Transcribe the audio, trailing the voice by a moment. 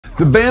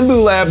The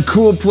Bambu Lab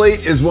Cool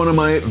Plate is one of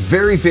my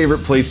very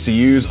favorite plates to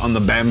use on the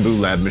Bambu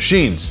Lab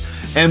machines.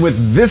 And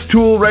with this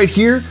tool right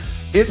here,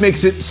 it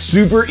makes it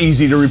super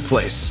easy to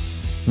replace.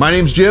 My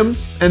name's Jim,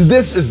 and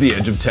this is The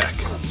Edge of Tech.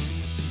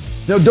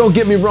 Now don't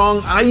get me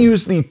wrong, I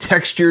use the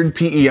textured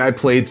PEI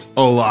plates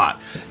a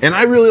lot, and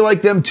I really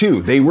like them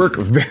too. They work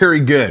very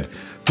good.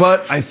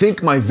 But I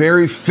think my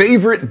very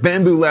favorite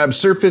Bambu Lab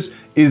surface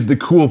is the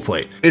Cool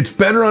Plate. It's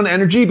better on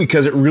energy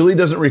because it really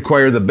doesn't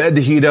require the bed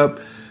to heat up.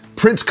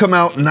 Prints come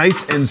out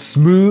nice and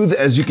smooth,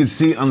 as you can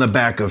see on the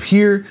back of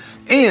here,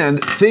 and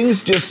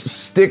things just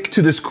stick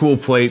to this Cool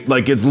Plate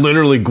like it's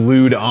literally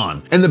glued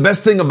on. And the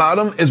best thing about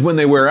them is when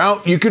they wear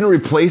out, you can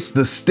replace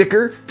the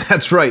sticker.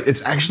 That's right,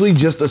 it's actually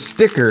just a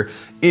sticker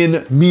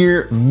in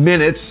mere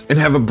minutes and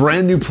have a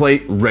brand new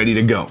plate ready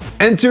to go.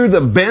 Enter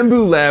the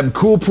Bambu Lab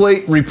Cool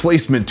Plate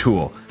replacement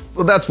tool.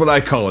 Well, that's what I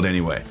call it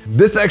anyway.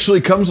 This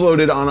actually comes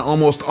loaded on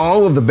almost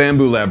all of the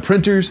Bambu Lab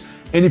printers,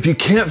 and if you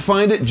can't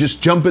find it,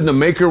 just jump into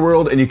Maker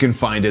World and you can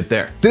find it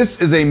there.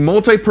 This is a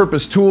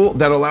multi-purpose tool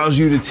that allows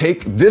you to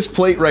take this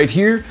plate right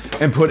here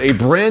and put a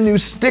brand new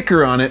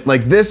sticker on it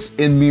like this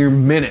in mere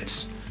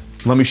minutes.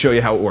 Let me show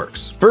you how it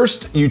works.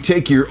 First, you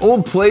take your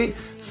old plate,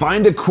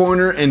 find a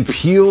corner and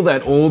peel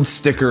that old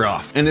sticker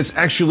off. And it's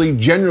actually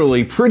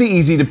generally pretty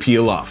easy to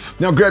peel off.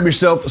 Now grab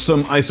yourself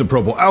some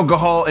isopropyl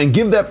alcohol and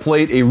give that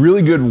plate a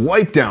really good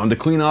wipe down to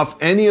clean off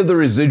any of the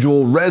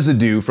residual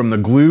residue from the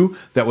glue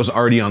that was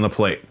already on the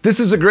plate.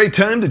 This is a great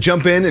time to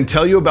jump in and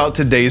tell you about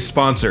today's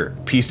sponsor,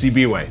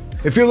 PCBWay.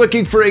 If you're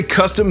looking for a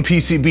custom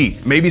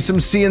PCB, maybe some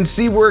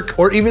CNC work,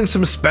 or even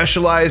some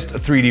specialized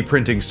 3D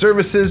printing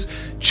services,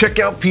 check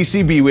out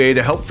PCBWay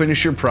to help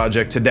finish your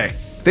project today.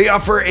 They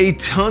offer a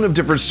ton of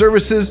different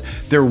services,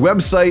 their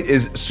website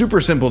is super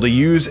simple to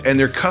use, and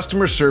their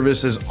customer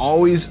service is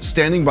always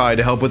standing by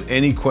to help with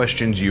any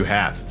questions you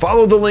have.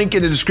 Follow the link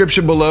in the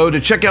description below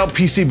to check out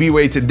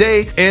PCBWay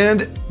today,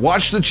 and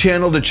watch the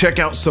channel to check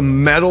out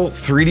some metal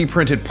 3D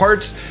printed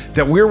parts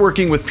that we're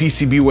working with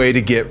PCBWay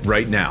to get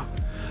right now.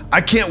 I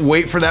can't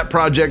wait for that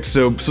project,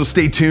 so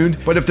stay tuned.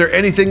 But if they're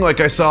anything like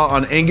I saw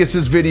on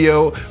Angus's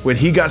video when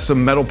he got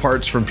some metal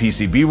parts from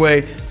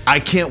PCBWay, I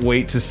can't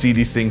wait to see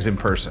these things in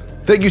person.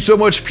 Thank you so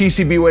much,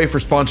 PCBWay, for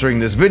sponsoring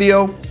this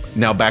video.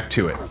 Now back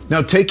to it.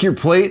 Now take your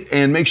plate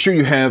and make sure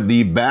you have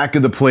the back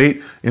of the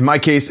plate. In my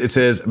case, it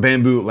says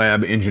Bambu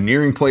Lab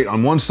Engineering Plate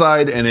on one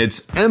side and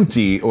it's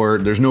empty, or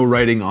there's no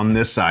writing on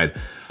this side.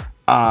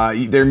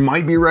 There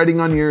might be writing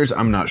on yours,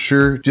 I'm not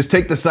sure. Just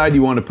take the side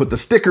you want to put the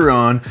sticker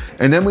on,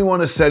 and then we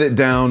want to set it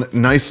down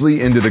nicely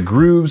into the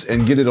grooves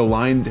and get it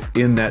aligned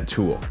in that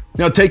tool.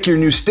 Now take your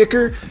new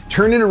sticker,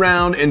 turn it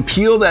around, and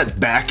peel that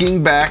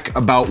backing back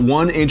about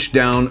 1 inch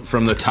down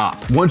from the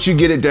top. Once you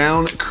get it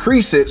down,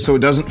 crease it so it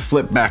doesn't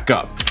flip back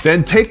up.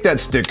 Then take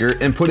that sticker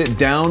and put it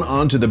down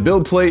onto the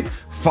build plate,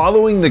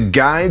 following the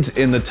guides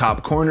in the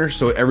top corner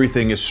so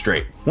everything is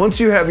straight. Once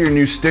you have your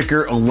new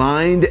sticker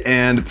aligned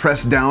and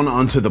pressed down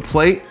onto the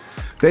plate,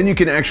 then you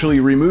can actually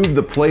remove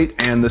the plate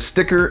and the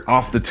sticker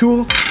off the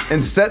tool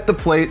and set the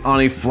plate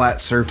on a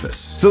flat surface.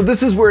 So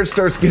this is where it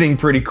starts getting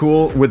pretty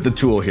cool with the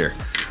tool here.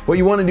 What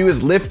you want to do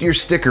is lift your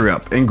sticker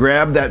up and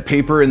grab that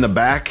paper in the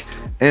back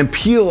and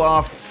peel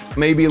off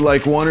maybe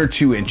like 1 or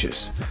 2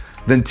 inches.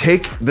 Then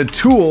take the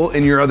tool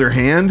in your other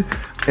hand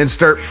and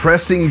start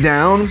pressing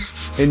down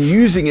and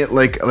using it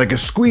like a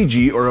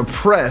squeegee or a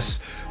press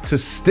to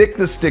stick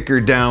the sticker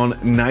down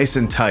nice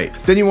and tight.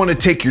 Then you want to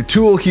take your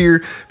tool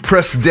here,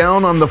 press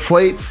down on the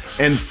plate,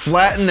 and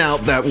flatten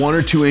out that 1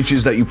 or 2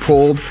 inches that you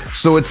pulled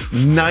so it's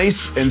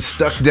nice and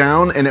stuck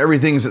down and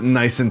everything's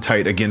nice and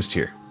tight against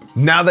here.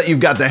 Now that you've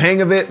got the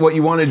hang of it, what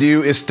you want to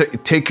do is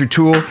take your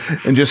tool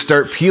and just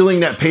start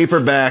peeling that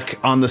paper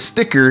back on the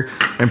sticker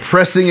and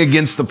pressing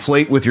against the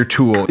plate with your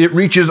tool. It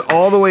reaches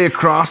all the way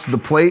across the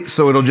plate,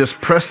 so it'll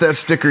just press that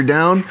sticker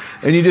down,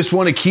 and you just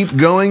want to keep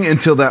going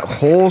until that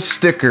whole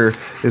sticker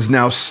is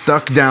now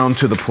stuck down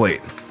to the plate.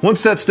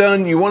 Once that's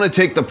done, you want to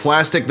take the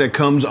plastic that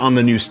comes on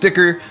the new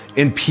sticker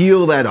and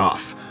peel that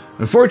off.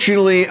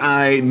 Unfortunately,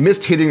 I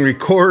missed hitting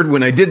record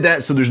when I did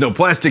that, so there's no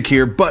plastic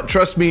here, but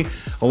trust me,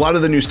 a lot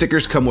of the new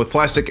stickers come with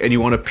plastic and you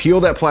want to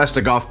peel that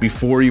plastic off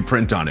before you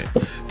print on it.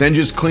 Then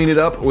just clean it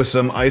up with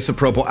some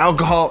isopropyl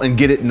alcohol and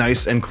get it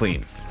nice and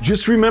clean.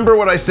 Just remember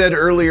what I said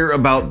earlier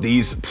about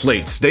these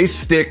plates. They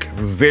stick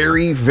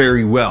very,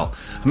 very well.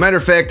 As a matter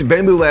of fact,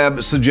 Bambu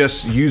Lab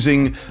suggests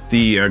using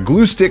the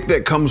glue stick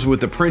that comes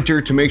with the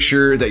printer to make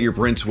sure that your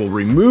prints will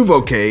remove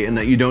okay and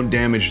that you don't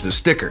damage the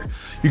sticker.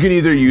 You can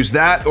either use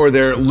that or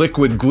their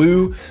liquid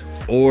glue,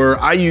 or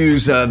I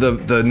use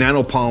the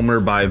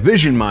nanopolymer by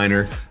Vision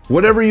Miner.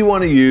 Whatever you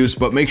want to use,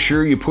 but make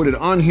sure you put it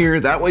on here,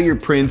 that way your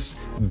prints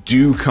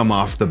do come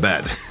off the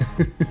bed.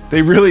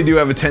 They really do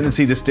have a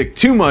tendency to stick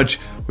too much,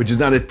 which is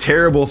not a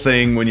terrible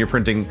thing when you're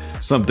printing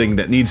something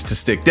that needs to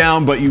stick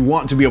down, but you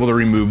want to be able to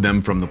remove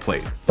them from the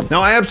plate.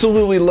 Now, I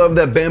absolutely love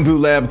that Bambu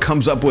Lab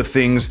comes up with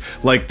things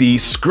like the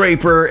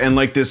scraper and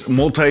like this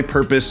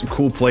multi-purpose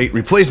cool plate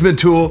replacement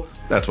tool.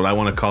 That's what I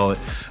want to call it.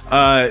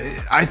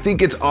 I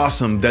think it's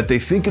awesome that they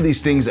think of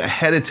these things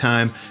ahead of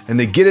time and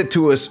they get it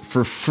to us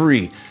for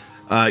free.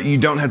 You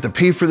don't have to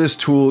pay for this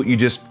tool, you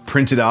just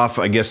print it off.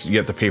 I guess you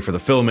have to pay for the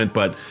filament,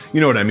 but you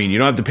know what I mean. You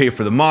don't have to pay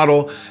for the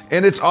model,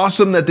 and it's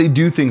awesome that they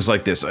do things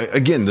like this.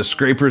 Again, the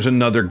scraper is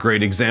another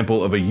great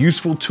example of a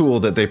useful tool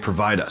that they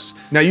provide us.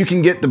 Now you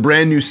can get the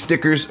brand new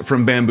stickers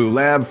from Bambu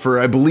Lab for,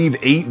 I believe,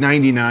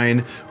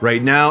 $8.99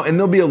 right now, and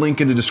there'll be a link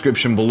in the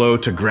description below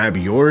to grab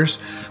yours.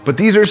 But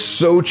these are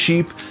so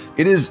cheap.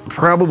 It is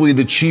probably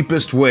the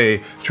cheapest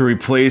way to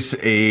replace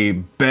a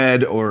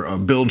bed or a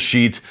build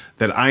sheet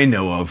that I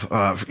know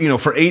of. You know,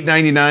 for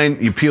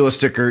 $8.99, you peel a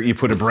sticker, you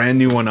put a brand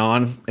new one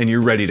on, and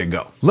you're ready to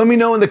go. Let me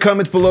know in the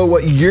comments below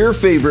what your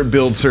favorite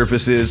build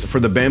surface is for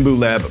the Bambu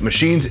Lab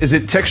machines. Is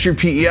it texture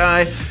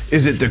PEI?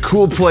 Is it the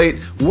Cool Plate?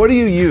 What do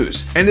you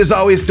use? And as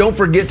always, don't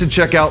forget to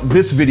check out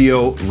this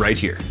video right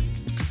here.